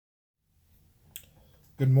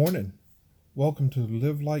Good morning. Welcome to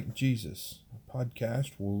Live Like Jesus, a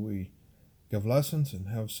podcast where we give lessons and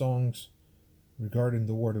have songs regarding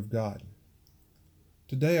the Word of God.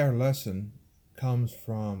 Today our lesson comes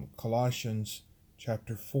from Colossians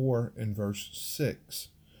chapter 4 and verse 6,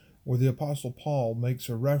 where the Apostle Paul makes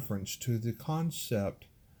a reference to the concept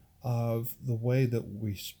of the way that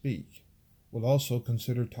we speak. We'll also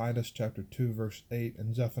consider Titus chapter 2 verse 8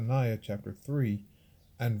 and Zephaniah chapter 3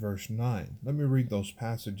 and verse 9. Let me read those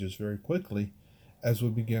passages very quickly as we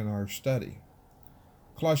begin our study.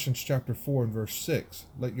 Colossians chapter 4 and verse 6,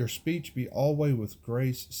 "Let your speech be always with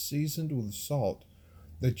grace, seasoned with salt,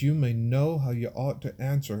 that you may know how you ought to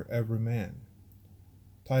answer every man."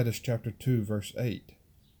 Titus chapter 2 verse 8,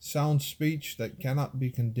 "Sound speech that cannot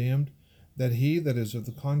be condemned, that he that is of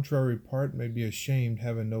the contrary part may be ashamed,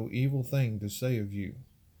 having no evil thing to say of you."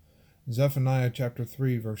 Zephaniah chapter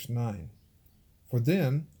 3 verse 9, "For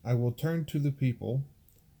then I will turn to the people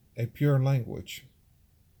a pure language,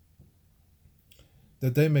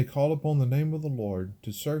 that they may call upon the name of the Lord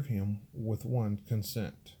to serve him with one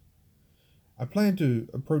consent." I plan to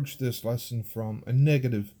approach this lesson from a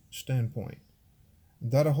negative standpoint.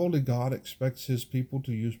 That a holy God expects his people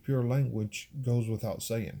to use pure language goes without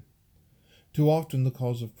saying. Too often the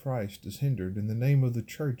cause of Christ is hindered and the name of the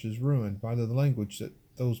church is ruined by the language that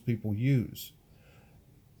those people use,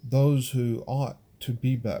 those who ought to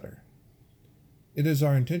be better. It is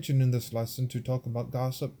our intention in this lesson to talk about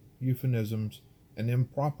gossip, euphemisms, and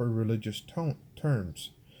improper religious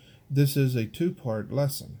terms. This is a two-part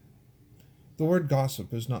lesson. The word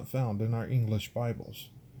gossip is not found in our English Bibles.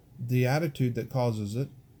 The attitude that causes it,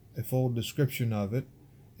 a full description of it,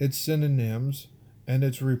 its synonyms, and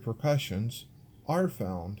its repercussions are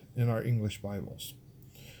found in our English Bibles.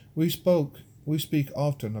 We speak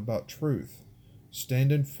often about truth.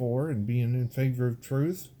 Standing for and being in favor of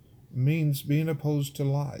truth means being opposed to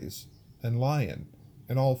lies and lying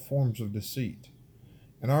and all forms of deceit.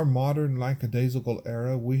 In our modern lackadaisical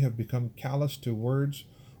era, we have become callous to words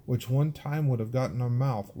which one time would have gotten our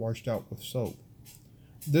mouth washed out with soap.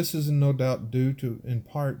 This is no doubt due in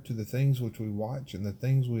part to the things which we watch and the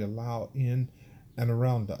things we allow in and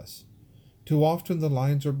around us. Too often the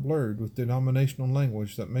lines are blurred with denominational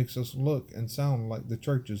language that makes us look and sound like the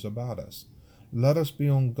churches about us. Let us be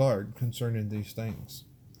on guard concerning these things.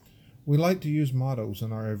 We like to use mottos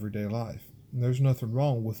in our everyday life. There's nothing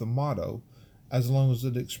wrong with a motto as long as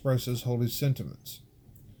it expresses holy sentiments.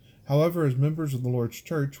 However, as members of the Lord's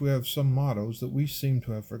church, we have some mottos that we seem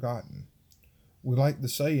to have forgotten. We like the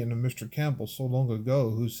saying of Mr. Campbell so long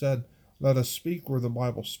ago, who said, "Let us speak where the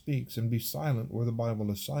Bible speaks and be silent where the Bible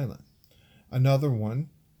is silent." Another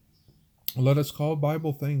one, "Let us call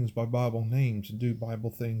Bible things by Bible names and do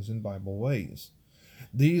Bible things in Bible ways."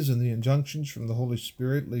 These and the injunctions from the Holy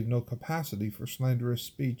Spirit leave no capacity for slanderous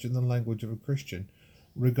speech in the language of a Christian,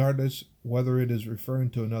 regardless whether it is referring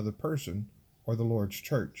to another person or the Lord's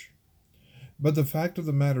church. But the fact of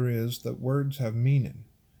the matter is that words have meaning,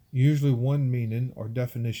 usually one meaning or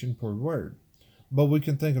definition per word. But we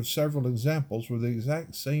can think of several examples where the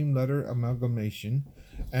exact same letter amalgamation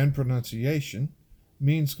and pronunciation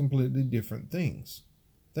means completely different things.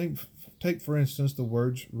 Take for instance the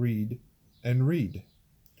words read and read.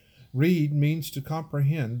 Read means to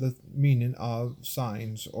comprehend the meaning of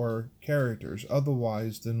signs or characters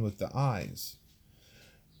otherwise than with the eyes.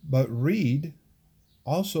 But read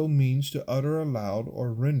also means to utter aloud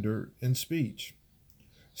or render in speech.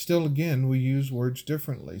 Still again, we use words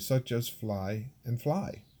differently, such as fly and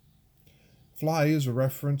fly. Fly is a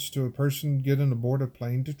reference to a person getting aboard an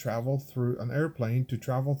airplane to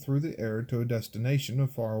travel through the air to a destination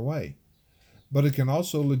far away. But it can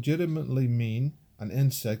also legitimately mean an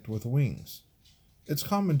insect with wings. It's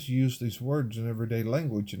common to use these words in everyday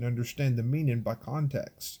language and understand the meaning by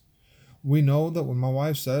context. We know that when my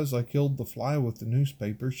wife says, "I killed the fly with the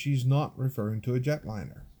newspaper," she's not referring to a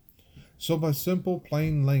jetliner. So by simple,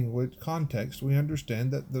 plain language context, we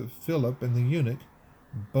understand that the Philip and the eunuch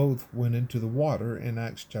both went into the water in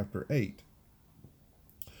Acts chapter 8.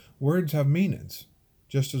 Words have meanings,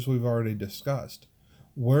 just as we've already discussed.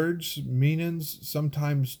 Words' meanings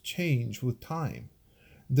sometimes change with time.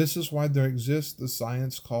 This is why there exists the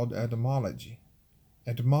science called etymology.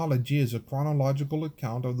 Etymology is a chronological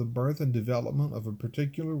account of the birth and development of a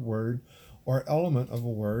particular word or element of a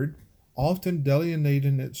word, often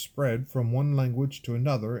delineating its spread from one language to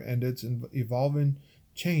another and its evolving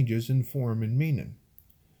changes in form and meaning.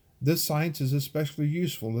 This science is especially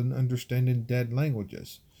useful in understanding dead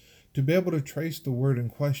languages. To be able to trace the word in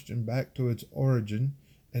question back to its origin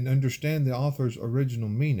and understand the author's original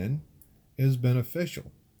meaning is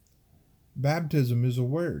beneficial. Baptism is a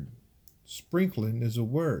word. Sprinkling is a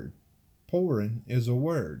word. Pouring is a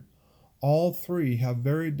word. All three have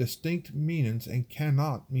very distinct meanings and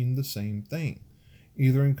cannot mean the same thing,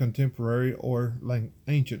 either in contemporary or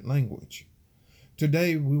ancient language.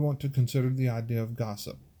 Today, we want to consider the idea of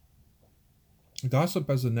gossip. Gossip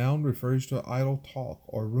as a noun refers to idle talk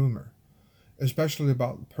or rumor, especially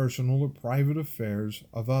about personal or private affairs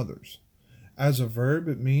of others. As a verb,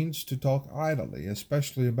 it means to talk idly,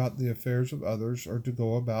 especially about the affairs of others, or to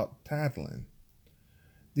go about tattling.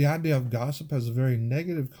 The idea of gossip has a very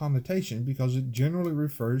negative connotation because it generally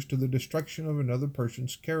refers to the destruction of another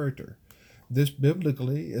person's character. This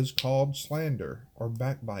biblically is called slander or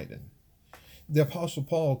backbiting. The Apostle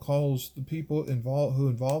Paul calls the people who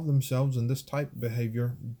involve themselves in this type of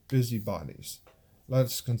behavior busybodies.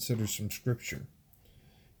 Let's consider some scripture.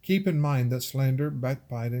 Keep in mind that slander,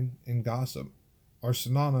 backbiting, and gossip are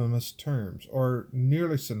synonymous terms, or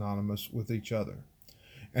nearly synonymous with each other,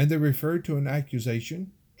 and they refer to an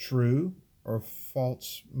accusation, true or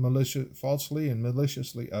falsely and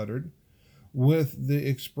maliciously uttered, with the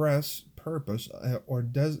express purpose or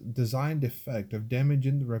designed effect of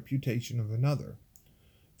damaging the reputation of another.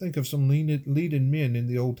 Think of some leading men in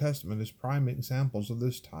the Old Testament as prime examples of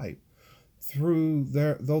this type.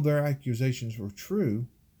 Though their accusations were true,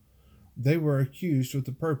 they were accused with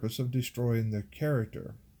the purpose of destroying their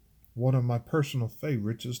character. One of my personal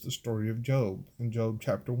favorites is the story of Job in Job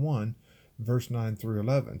chapter 1, verse 9 through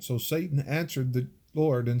 11. So Satan answered the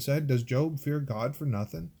Lord and said, "Does Job fear God for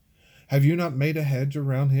nothing? Have you not made a hedge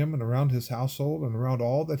around him and around his household and around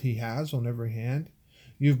all that he has on every hand?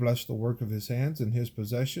 You've blessed the work of his hands, and his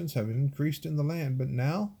possessions have increased in the land. But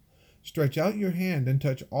now stretch out your hand and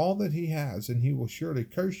touch all that he has, and he will surely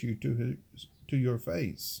curse you to your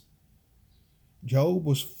face." Job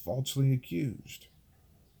was falsely accused.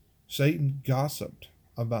 Satan gossiped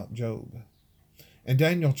about Job. In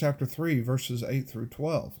Daniel chapter 3, verses 8 through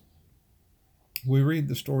 12, we read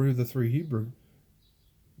the story of the three Hebrew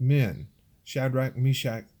men, Shadrach,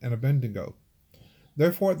 Meshach, and Abednego.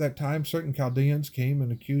 Therefore at that time certain Chaldeans came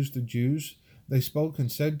and accused the Jews. They spoke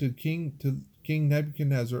and said to King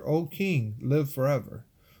Nebuchadnezzar, "O king, live forever.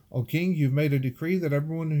 O king, you've made a decree that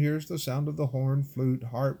everyone who hears the sound of the horn, flute,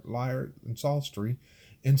 harp, lyre, and psaltery,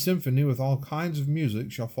 in symphony with all kinds of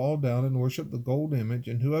music, shall fall down and worship the gold image,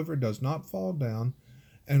 and whoever does not fall down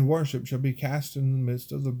and worship shall be cast in the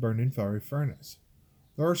midst of the burning fiery furnace.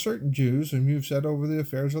 There are certain Jews whom you have set over the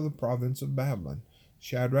affairs of the province of Babylon,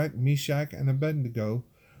 Shadrach, Meshach, and Abednego.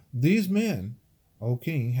 These men, O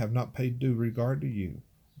king, have not paid due regard to you.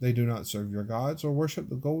 They do not serve your gods or worship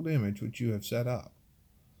the gold image which you have set up."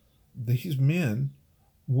 These men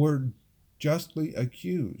were justly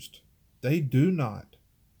accused. They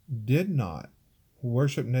did not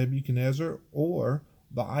worship Nebuchadnezzar or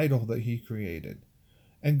the idol that he created.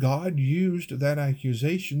 And God used that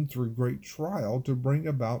accusation through great trial to bring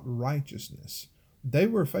about righteousness. They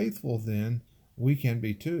were faithful then. We can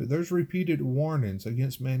be too. There's repeated warnings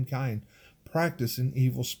against mankind practicing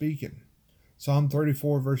evil speaking. Psalm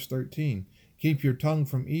 34, verse 13. Keep your tongue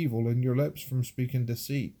from evil and your lips from speaking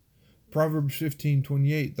deceit. Proverbs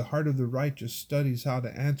 15:28. The heart of the righteous studies how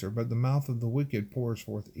to answer, but the mouth of the wicked pours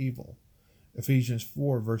forth evil. Ephesians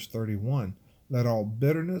 4, verse 31. Let all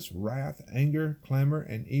bitterness, wrath, anger, clamor,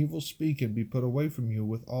 and evil speaking be put away from you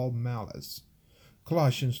with all malice.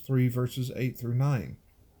 Colossians 3, verses 8 through 9.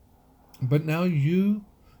 But now you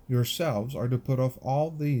yourselves are to put off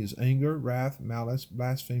all these: anger, wrath, malice,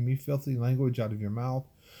 blasphemy, filthy language out of your mouth.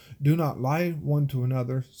 Do not lie one to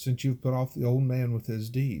another, since you've put off the old man with his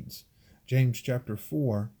deeds. James chapter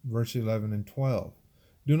 4, verse 11 and 12.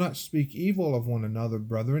 Do not speak evil of one another,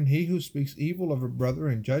 brethren. He who speaks evil of a brother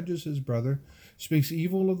and judges his brother speaks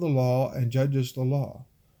evil of the law and judges the law.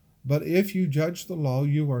 But if you judge the law,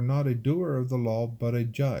 you are not a doer of the law, but a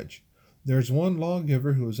judge. There is one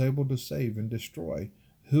lawgiver who is able to save and destroy.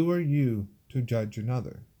 Who are you to judge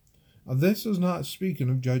another? Now, this is not speaking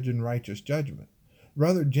of judging righteous judgment.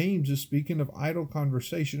 Rather, James is speaking of idle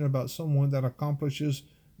conversation about someone that accomplishes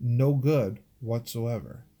no good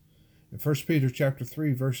whatsoever. In 1 Peter chapter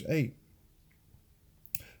 3, verse 8,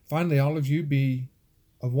 finally, all of you be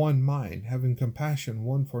of one mind, having compassion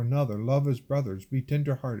one for another, love as brothers, be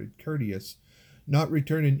tender-hearted, courteous, not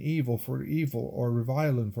returning evil for evil or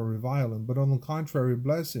reviling for reviling, but on the contrary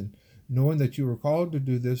blessing, knowing that you were called to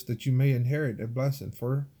do this, that you may inherit a blessing.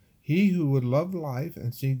 For he who would love life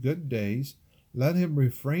and see good days, let him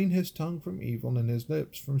refrain his tongue from evil and his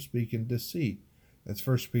lips from speaking deceit. That's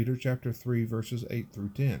 1 Peter chapter 3, verses 8 through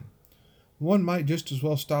 10. One might just as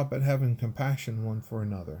well stop at having compassion one for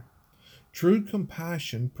another. True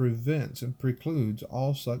compassion prevents and precludes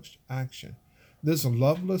all such action. This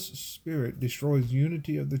loveless spirit destroys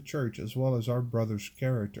unity of the church as well as our brother's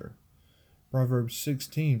character. Proverbs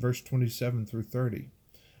 16, verse 27 through 30.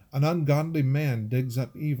 An ungodly man digs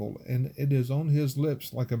up evil, and it is on his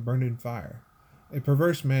lips like a burning fire. A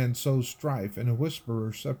perverse man sows strife, and a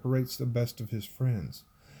whisperer separates the best of his friends.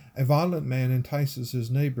 A violent man entices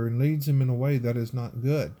his neighbor and leads him in a way that is not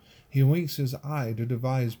good. He winks his eye to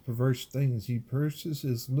devise perverse things. He purses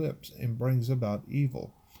his lips and brings about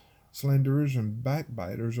evil. Slanderers and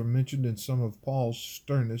backbiters are mentioned in some of Paul's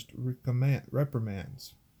sternest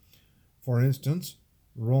reprimands. For instance,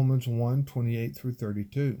 Romans 1:28 through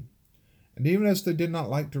 32. And even as they did not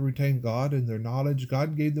like to retain God in their knowledge,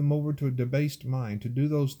 God gave them over to a debased mind to do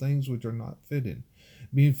those things which are not fitting,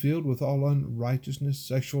 being filled with all unrighteousness,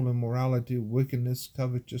 sexual immorality, wickedness,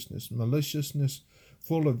 covetousness, maliciousness,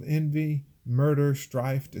 full of envy, murder,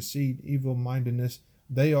 strife, deceit, evil-mindedness.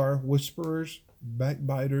 They are whisperers,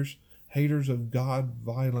 backbiters, haters of God,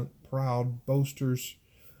 violent, proud, boasters,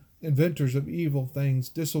 inventors of evil things,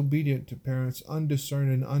 disobedient to parents,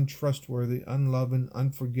 undiscerning, untrustworthy, unloving,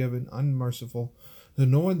 unforgiving, unmerciful, who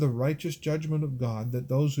knowing the righteous judgment of God, that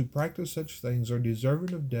those who practice such things are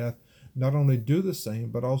deserving of death, not only do the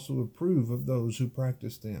same, but also approve of those who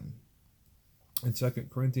practice them. In 2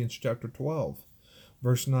 Corinthians chapter 12,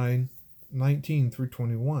 verse 19 through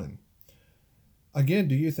 21. Again,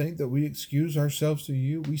 do you think that we excuse ourselves to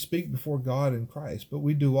you? We speak before God in Christ, but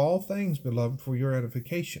we do all things, beloved, for your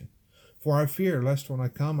edification. For I fear lest when I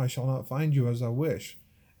come I shall not find you as I wish,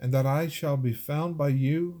 and that I shall be found by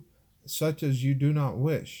you such as you do not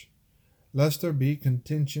wish. Lest there be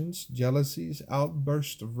contentions, jealousies,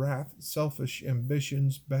 outbursts of wrath, selfish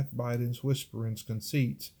ambitions, backbitings, whisperings,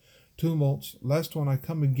 conceits, tumults, lest when I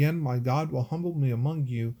come again my God will humble me among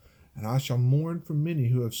you, and I shall mourn for many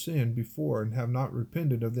who have sinned before and have not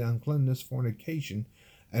repented of the uncleanness, fornication,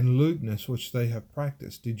 and lewdness which they have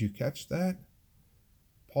practiced. Did you catch that?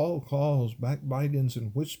 Paul calls backbitings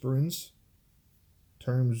and whisperings,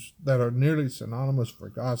 terms that are nearly synonymous for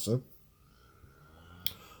gossip,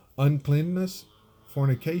 uncleanness,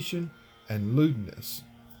 fornication, and lewdness,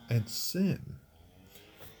 and sin.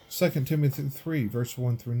 2 Timothy 3, verse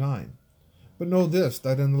 1 through 9. But know this,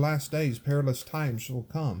 that in the last days perilous times will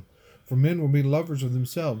come. For men will be lovers of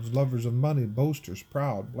themselves, lovers of money, boasters,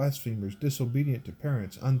 proud, blasphemers, disobedient to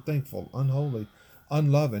parents, unthankful, unholy,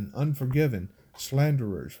 unloving, unforgiving,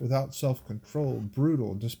 slanderers, without self-control,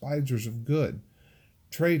 brutal, despisers of good,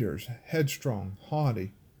 traitors, headstrong,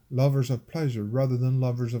 haughty, lovers of pleasure rather than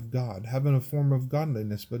lovers of God, having a form of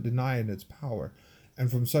godliness but denying its power,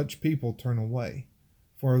 and from such people turn away.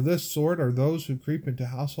 For of this sort are those who creep into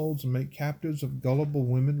households and make captives of gullible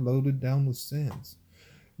women loaded down with sins,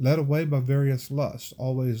 led away by various lusts,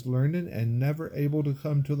 always learning and never able to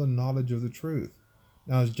come to the knowledge of the truth.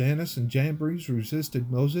 Now as Jannes and Jambres resisted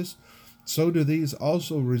Moses, so do these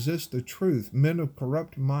also resist the truth. Men of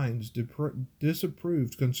corrupt minds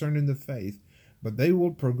disapproved concerning the faith, but they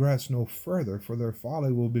will progress no further, for their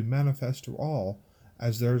folly will be manifest to all,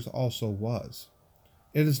 as theirs also was.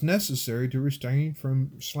 It is necessary to restrain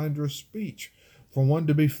from slanderous speech, for one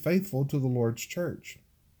to be faithful to the Lord's church.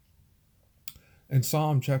 In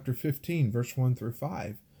Psalm chapter 15, verse 1 through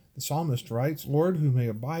 5, the psalmist writes, Lord, who may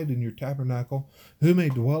abide in your tabernacle, who may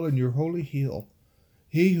dwell in your holy hill,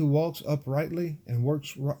 he who walks uprightly and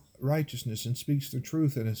works righteousness and speaks the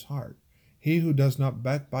truth in his heart, he who does not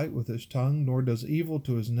backbite with his tongue, nor does evil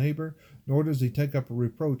to his neighbor, nor does he take up a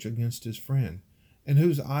reproach against his friend, in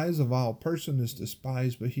whose eyes a vile person is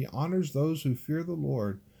despised, but he honors those who fear the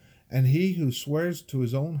Lord, and he who swears to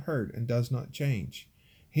his own hurt and does not change,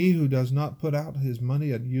 he who does not put out his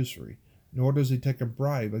money at usury, nor does he take a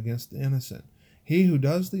bribe against the innocent. He who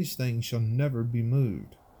does these things shall never be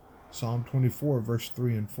moved. Psalm 24, verse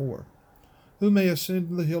 3 and 4. Who may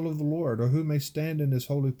ascend the hill of the Lord, or who may stand in his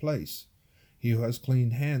holy place? He who has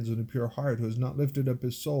clean hands and a pure heart, who has not lifted up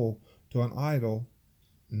his soul to an idol,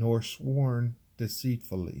 nor sworn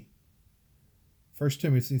deceitfully. 1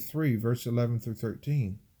 Timothy 3, verse 11 through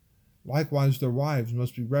 13. Likewise their wives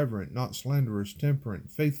must be reverent, not slanderers, temperate,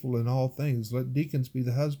 faithful in all things. Let deacons be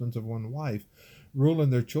the husbands of one wife, ruling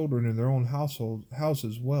their children in their own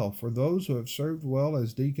houses well. For those who have served well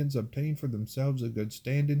as deacons obtain for themselves a good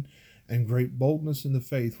standing and great boldness in the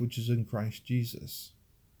faith which is in Christ Jesus.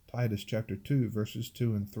 Titus chapter 2, verses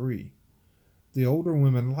 2 and 3. The older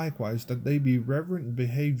women likewise, that they be reverent in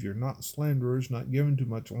behavior, not slanderers, not given to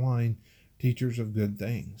much wine, teachers of good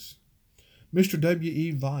things. Mr. W.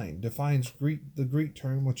 E. Vine defines the Greek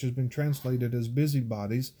term which has been translated as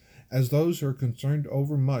busybodies as those who are concerned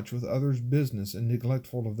overmuch with others' business and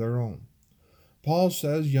neglectful of their own. Paul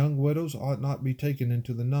says young widows ought not be taken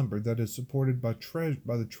into the number that is supported by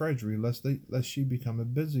the treasury, lest she become a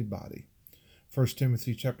busybody. 1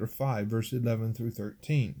 Timothy chapter 5, verse 11 through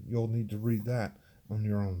 13. You'll need to read that on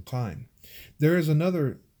your own time. There is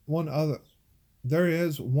one other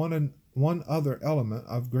element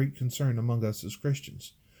of great concern among us as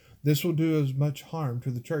Christians. This will do as much harm to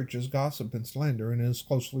the church as gossip and slander, and is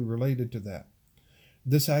closely related to that.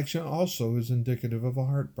 This action also is indicative of a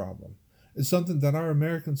heart problem. It's something that our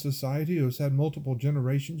American society, who has had multiple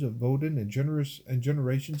generations of voting and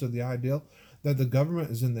generations of the ideal that the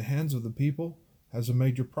government is in the hands of the people, has a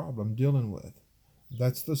major problem dealing with.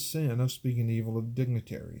 That's the sin of speaking evil of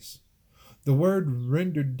dignitaries. The word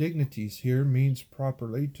rendered dignities here means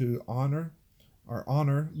properly to honor,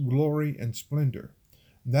 glory, and splendor.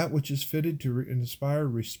 That which is fitted to inspire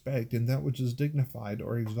respect, and that which is dignified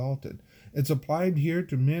or exalted. It's applied here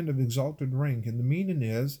to men of exalted rank, and the meaning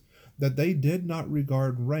is that they did not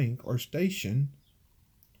regard rank or station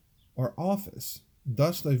or office.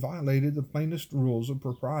 Thus they violated the plainest rules of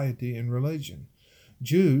propriety in religion.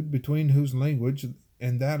 Jude, between whose language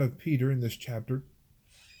and that of Peter in this chapter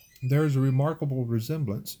there is a remarkable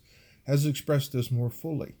resemblance, has expressed this more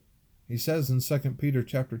fully. He says in 2 Peter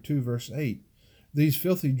chapter 2, verse 8, "These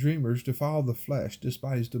filthy dreamers defile the flesh,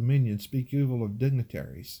 despise dominion, speak evil of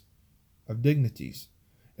dignities.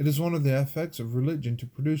 It is one of the effects of religion to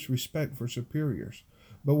produce respect for superiors.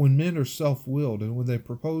 But when men are self-willed, and when they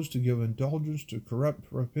propose to give indulgence to corrupt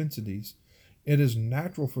propensities, it is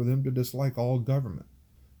natural for them to dislike all government.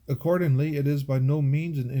 Accordingly, it is by no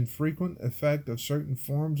means an infrequent effect of certain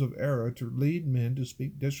forms of error to lead men to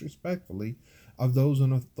speak disrespectfully of those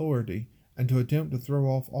in authority, and to attempt to throw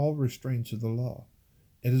off all restraints of the law.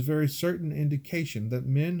 It is very certain indication that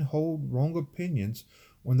men hold wrong opinions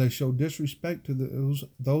when they show disrespect to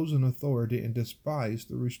those in authority and despise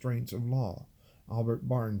the restraints of law." Albert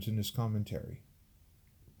Barnes in his commentary.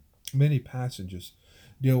 Many passages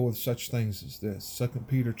deal with such things as this. 2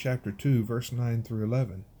 Peter chapter 2, verse 9 through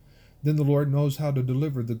 11. "Then the Lord knows how to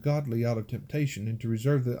deliver the godly out of temptation, and to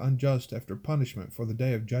reserve the unjust after punishment for the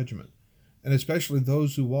day of judgment, and especially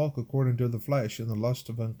those who walk according to the flesh in the lust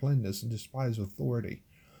of uncleanness and despise authority.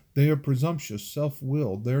 They are presumptuous,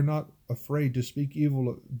 self-willed. They are not afraid to speak evil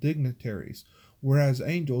of dignitaries, whereas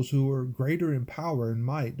angels who are greater in power and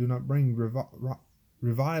might do not bring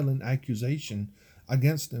reviling accusation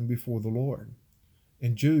against them before the Lord."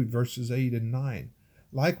 In Jude verses 8 and 9,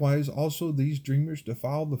 "Likewise also these dreamers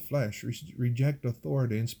defile the flesh, reject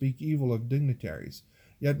authority, and speak evil of dignitaries.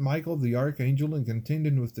 Yet Michael the archangel, in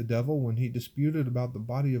contending with the devil when he disputed about the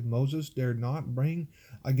body of Moses, dared not bring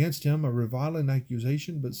against him a reviling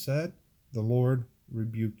accusation, but said, 'The Lord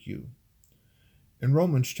rebuke you.'" In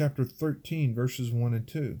Romans chapter 13, verses 1 and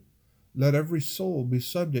 2, "Let every soul be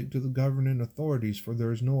subject to the governing authorities, for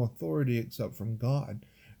there is no authority except from God,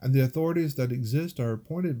 and the authorities that exist are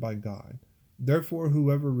appointed by God. Therefore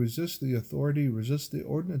whoever resists the authority resists the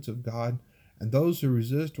ordinance of God, and those who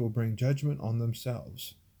resist will bring judgment on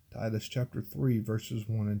themselves." Titus chapter 3, verses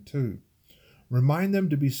 1 and 2. "Remind them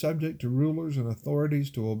to be subject to rulers and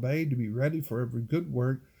authorities, to obey, to be ready for every good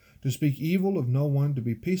work, to speak evil of no one, to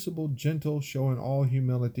be peaceable, gentle, showing all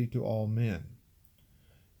humility to all men."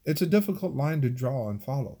 It's a difficult line to draw and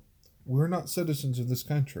follow. We're not citizens of this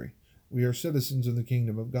country. We are citizens of the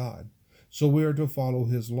kingdom of God. So we are to follow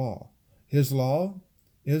His law. His law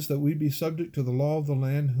is that we be subject to the law of the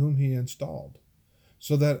land whom He installed,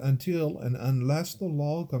 so that until and unless the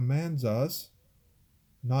law commands us,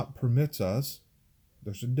 not permits us,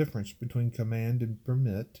 there's a difference between command and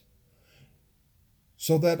permit,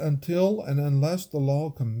 so that until and unless the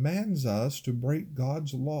law commands us to break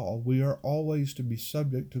God's law, we are always to be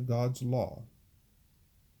subject to God's law,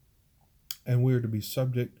 and we are to be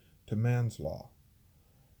subject to man's law.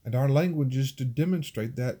 And our language is to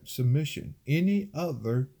demonstrate that submission. Any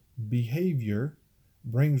other behavior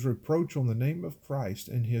brings reproach on the name of Christ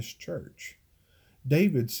and His church.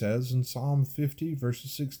 David says in Psalm 50,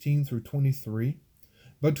 verses 16 through 23,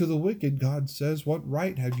 "But to the wicked God says, 'What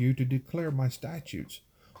right have you to declare my statutes,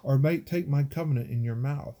 or take my covenant in your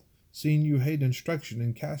mouth, seeing you hate instruction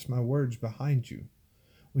and cast my words behind you?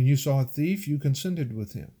 When you saw a thief, you consented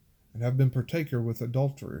with him, and have been partaker with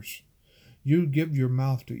adulterers. You give your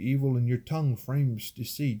mouth to evil, and your tongue frames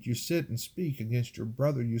deceit. You sit and speak against your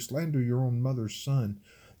brother. You slander your own mother's son.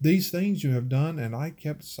 These things you have done, and I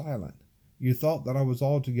kept silent. You thought that I was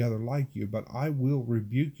altogether like you, but I will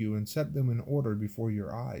rebuke you and set them in order before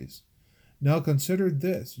your eyes. Now consider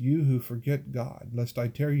this, you who forget God, lest I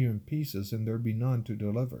tear you in pieces and there be none to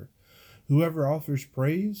deliver. Whoever offers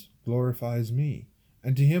praise glorifies me,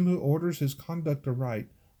 and to him who orders his conduct aright,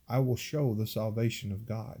 I will show the salvation of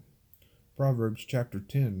God. Proverbs chapter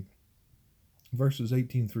 10, verses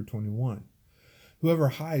 18 through 21. Whoever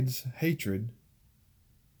hides hatred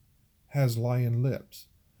has lying lips.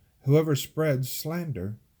 Whoever spreads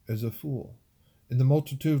slander is a fool. In the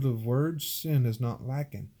multitude of words, sin is not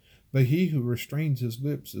lacking, but he who restrains his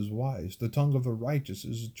lips is wise. The tongue of the righteous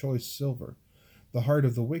is choice silver. The heart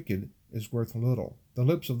of the wicked is worth little. The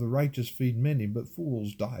lips of the righteous feed many, but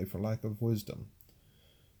fools die for lack of wisdom.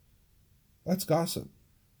 That's gossip.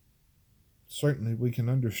 Certainly we can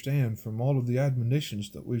understand from all of the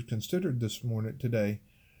admonitions that we've considered this morning today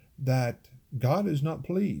that God is not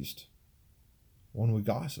pleased when we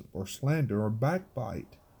gossip or slander or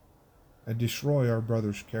backbite and destroy our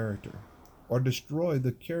brother's character, or destroy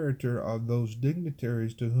the character of those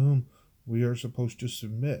dignitaries to whom we are supposed to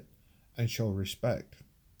submit and show respect.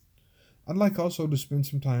 I'd like also to spend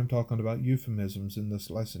some time talking about euphemisms in this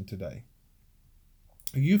lesson today.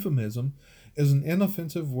 A euphemism is an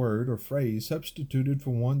inoffensive word or phrase substituted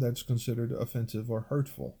for one that's considered offensive or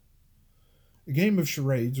hurtful. A game of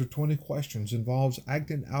charades or 20 questions involves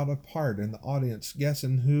acting out a part in the audience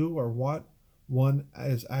guessing who or what one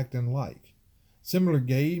is acting like. Similar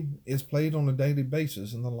game is played on a daily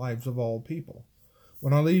basis in the lives of all people.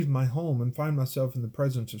 When I leave my home and find myself in the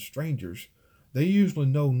presence of strangers, they usually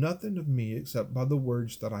know nothing of me except by the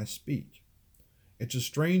words that I speak. It's a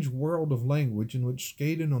strange world of language in which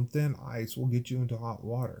skating on thin ice will get you into hot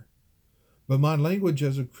water. But my language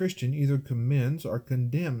as a Christian either commends or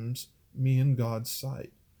condemns me in God's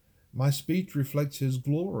sight. My speech reflects His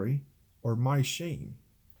glory or my shame,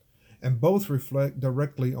 and both reflect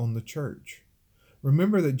directly on the church.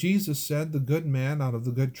 Remember that Jesus said, "The good man out of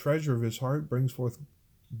the good treasure of his heart brings forth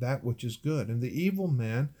that which is good, and the evil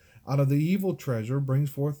man out of the evil treasure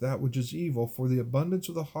brings forth that which is evil, for out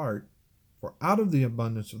of the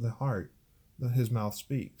abundance of the heart his mouth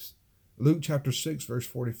speaks." Luke chapter 6 verse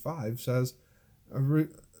 45 says,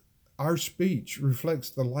 our speech reflects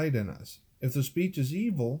the light in us. If the speech is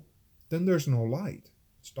evil, then there's no light.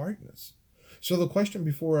 It's darkness. So the question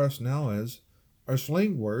before us now is, are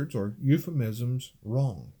slang words or euphemisms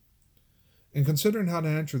wrong? In considering how to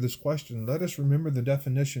answer this question, let us remember the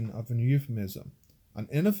definition of an euphemism: an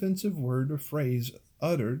inoffensive word or phrase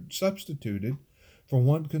substituted for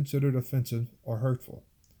one considered offensive or hurtful.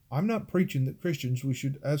 I'm not preaching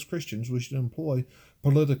that as Christians we should employ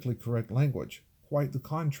politically correct language. Quite the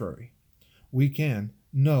contrary.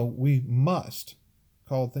 We must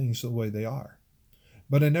call things the way they are.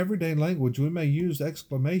 But in everyday language, we may use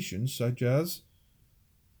exclamations such as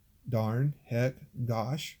darn, heck,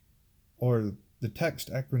 gosh, or the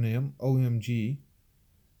text acronym OMG,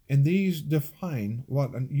 and these define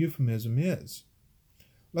what an euphemism is.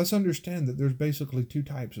 Let's understand that there's basically two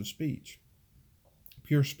types of speech: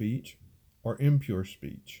 pure speech or impure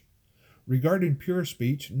speech. Regarding pure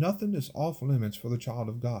speech, nothing is off limits for the child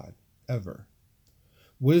of God, ever.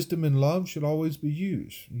 Wisdom and love should always be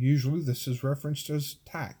used. Usually this is referenced as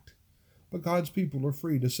tact, but God's people are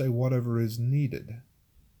free to say whatever is needed.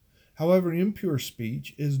 However, impure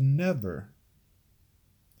speech is never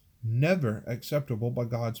acceptable by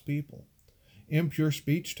God's people. Impure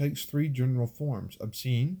speech takes three general forms: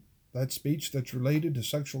 obscene, that speech that's related to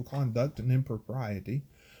sexual conduct and impropriety;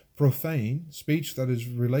 profane, speech that is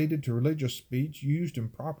related to religious speech used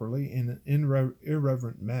improperly in an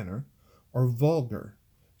irreverent manner; or vulgar,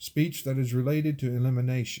 speech that is related to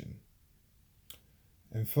elimination.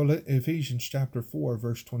 In Ephesians chapter 4,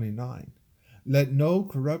 verse 29, "Let no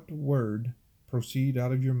corrupt word proceed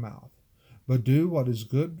out of your mouth, but do what is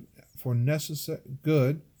good for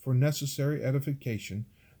necessary edification,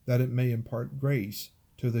 that it may impart grace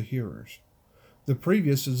to the hearers." The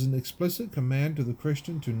previous is an explicit command to the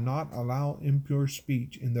Christian to not allow impure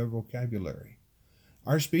speech in their vocabulary.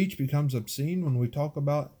 Our speech becomes obscene when we talk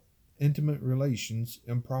about intimate relations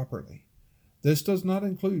improperly. This does not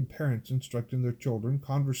include parents instructing their children,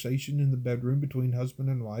 conversation in the bedroom between husband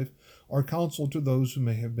and wife, or counsel to those who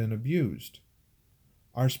may have been abused.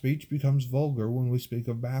 Our speech becomes vulgar when we speak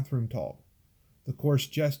of bathroom talk. The coarse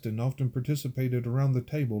jesting often participated around the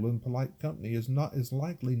table in polite company is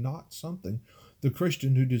likely not something the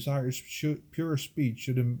Christian who desires pure speech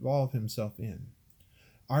should involve himself in.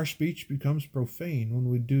 Our speech becomes profane when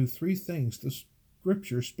we do three things the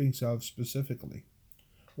Scripture speaks of specifically.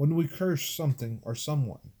 When we curse something or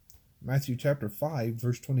someone. Matthew chapter 5,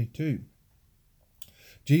 verse 22.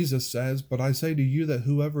 Jesus says, "But I say to you that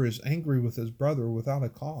whoever is angry with his brother without a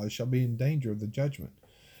cause shall be in danger of the judgment.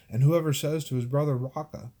 And whoever says to his brother,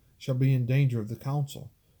 Raka, shall be in danger of the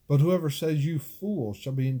council. But whoever says, you fool,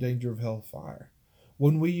 shall be in danger of hell fire."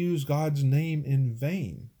 When we use God's name in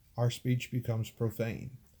vain, our speech becomes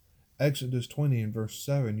profane. Exodus 20 and verse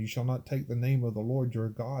 7, you shall not take the name of the Lord your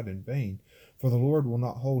God in vain, for the Lord will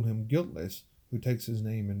not hold him guiltless who takes his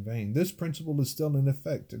name in vain. This principle is still in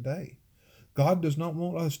effect today. God does not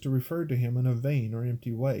want us to refer to him in a vain or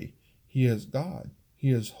empty way. He is God. He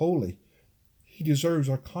is holy. He deserves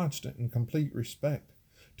our constant and complete respect.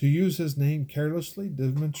 To use his name carelessly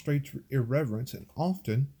demonstrates irreverence and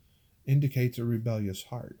often indicates a rebellious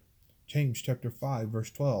heart. James chapter 5 verse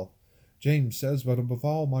 12. James says, but above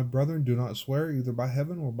all, my brethren, do not swear either by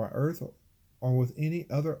heaven or by earth or with any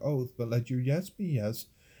other oath, but let your yes be yes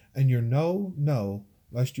and your no, no,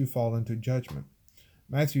 lest you fall into judgment.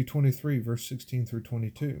 Matthew 23 verse 16 through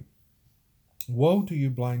 22. Woe to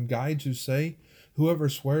you blind guides who say, whoever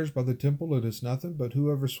swears by the temple, it is nothing, but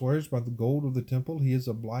whoever swears by the gold of the temple, he is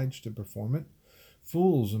obliged to perform it.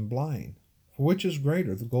 Fools and blind! For which is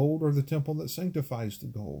greater, the gold or the temple that sanctifies the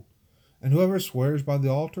gold? And whoever swears by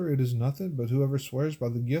the altar, it is nothing, but whoever swears by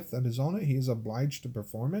the gift that is on it, he is obliged to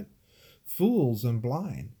perform it. Fools and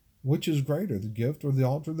blind! Which is greater, the gift or the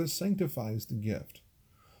altar that sanctifies the gift?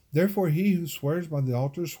 Therefore he who swears by the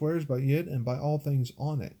altar swears by it and by all things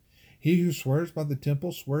on it. He who swears by the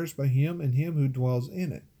temple swears by him and him who dwells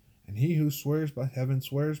in it. And he who swears by heaven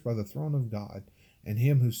swears by the throne of God and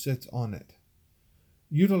him who sits on it.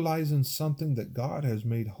 Utilizing something that God has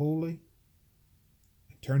made holy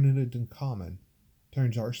and turning it into common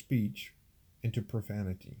turns our speech into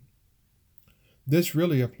profanity. This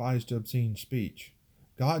really applies to obscene speech.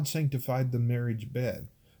 God sanctified the marriage bed.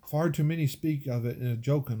 Far too many speak of it in a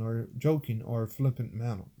joking or flippant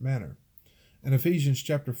manner. In Ephesians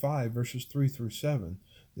chapter 5, verses 3 through 7,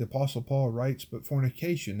 the Apostle Paul writes, but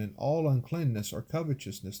fornication and all uncleanness or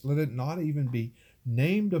covetousness, let it not even be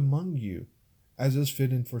named among you, as is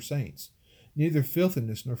fitting for saints. Neither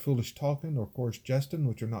filthiness, nor foolish talking, nor coarse jesting,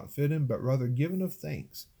 which are not fitting, but rather giving of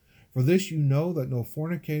thanks. For this you know, that no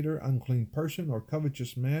fornicator, unclean person, or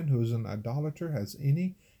covetous man who is an idolater has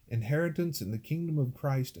any inheritance in the kingdom of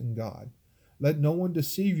Christ and God. Let no one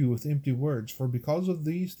deceive you with empty words, for because of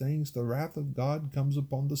these things the wrath of God comes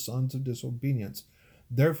upon the sons of disobedience.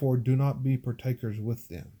 Therefore do not be partakers with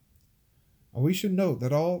them. And we should note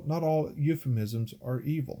that not all euphemisms are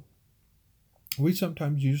evil. We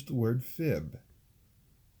sometimes use the word fib,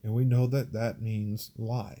 and we know that that means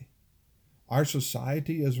lie. Our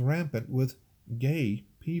society is rampant with gay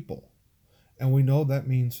people, and we know that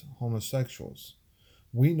means homosexuals.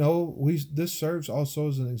 We know this serves also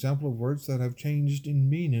as an example of words that have changed in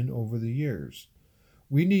meaning over the years.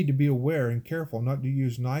 We need to be aware and careful not to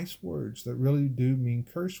use nice words that really do mean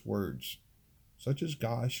curse words, such as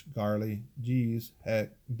gosh, garly, geez,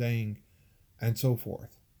 heck, dang, and so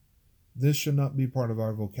forth. This should not be part of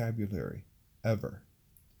our vocabulary, ever.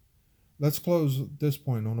 Let's close this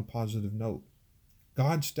point on a positive note.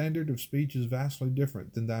 God's standard of speech is vastly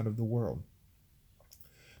different than that of the world.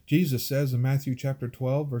 Jesus says in Matthew chapter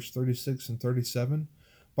 12, verse 36 and 37,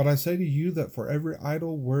 but I say to you that for every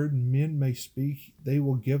idle word men may speak, they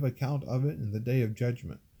will give account of it in the day of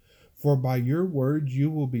judgment. For by your words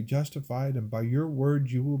you will be justified, and by your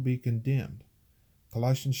words you will be condemned.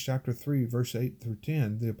 Colossians chapter 3, verse 8 through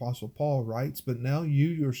 10, the Apostle Paul writes, but now you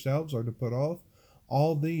yourselves are to put off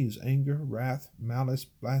all these: anger, wrath, malice,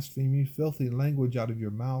 blasphemy, filthy language out of your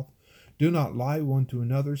mouth. Do not lie one to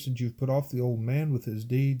another, since you've put off the old man with his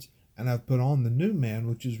deeds, and have put on the new man,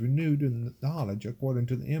 which is renewed in knowledge according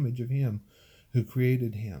to the image of him who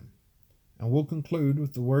created him. And we'll conclude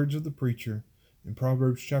with the words of the preacher in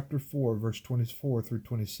Proverbs chapter 4, verse 24 through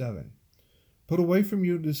 27. Put away from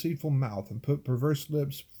you a deceitful mouth, and put perverse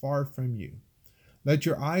lips far from you. Let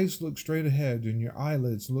your eyes look straight ahead, and your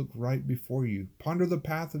eyelids look right before you. Ponder the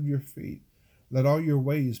path of your feet. Let all your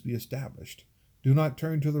ways be established. Do not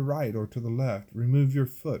turn to the right or to the left. Remove your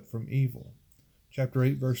foot from evil. Chapter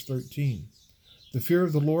 8, verse 13. The fear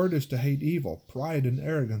of the Lord is to hate evil, pride and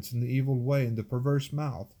arrogance in the evil way, and the perverse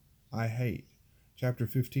mouth I hate. Chapter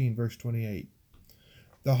 15, verse 28.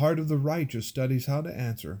 The heart of the righteous studies how to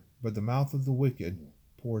answer, but the mouth of the wicked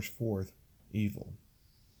pours forth evil.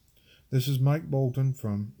 This is Mike Bolton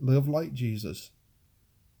from Live Like Jesus.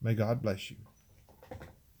 May God bless you.